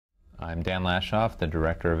I'm Dan Lashof, the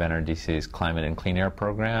director of NRDC's Climate and Clean Air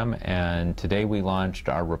program, and today we launched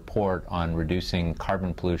our report on reducing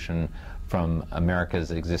carbon pollution from America's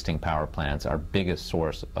existing power plants, our biggest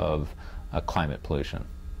source of climate pollution.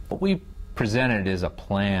 What we presented is a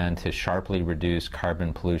plan to sharply reduce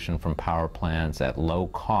carbon pollution from power plants at low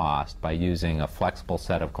cost by using a flexible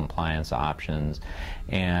set of compliance options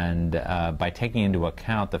and by taking into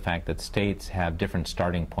account the fact that states have different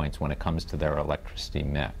starting points when it comes to their electricity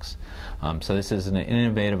mix. So this is an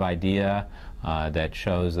innovative idea that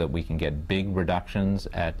shows that we can get big reductions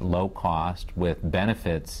at low cost with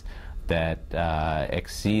benefits that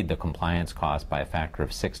exceed the compliance cost by a factor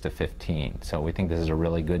of 6 to 15. So we think this is a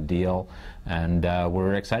really good deal, and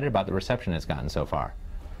we're excited about the reception it's gotten so far.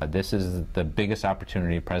 This is the biggest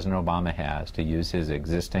opportunity President Obama has to use his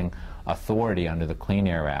existing authority under the Clean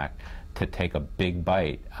Air Act to take a big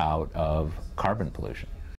bite out of carbon pollution.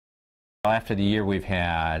 After the year we've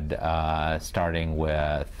had, starting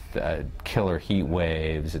with killer heat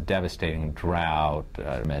waves, a devastating drought,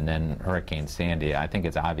 and then Hurricane Sandy, I think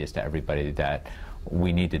it's obvious to everybody that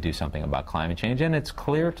we need to do something about climate change, and it's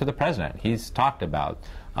clear to the President. He's talked about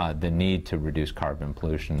the need to reduce carbon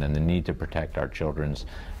pollution and the need to protect our children's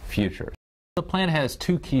futures. The plan has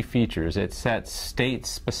two key features. It sets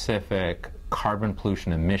state-specific carbon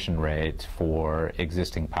pollution emission rates for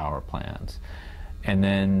existing power plants. And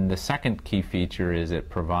then the second key feature is it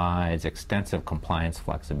provides extensive compliance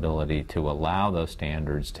flexibility to allow those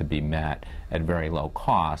standards to be met at very low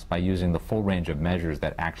cost by using the full range of measures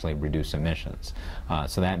that actually reduce emissions.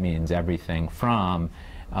 So that means everything from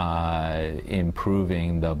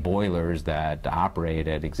improving the boilers that operate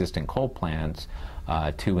at existing coal plants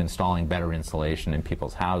to installing better insulation in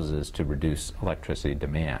people's houses to reduce electricity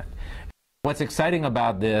demand. What's exciting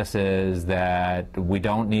about this is that we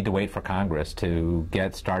don't need to wait for Congress to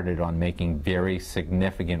get started on making very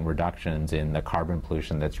significant reductions in the carbon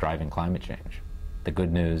pollution that's driving climate change. The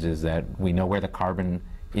good news is that we know where the carbon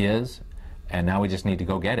is, and now we just need to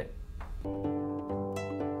go get it.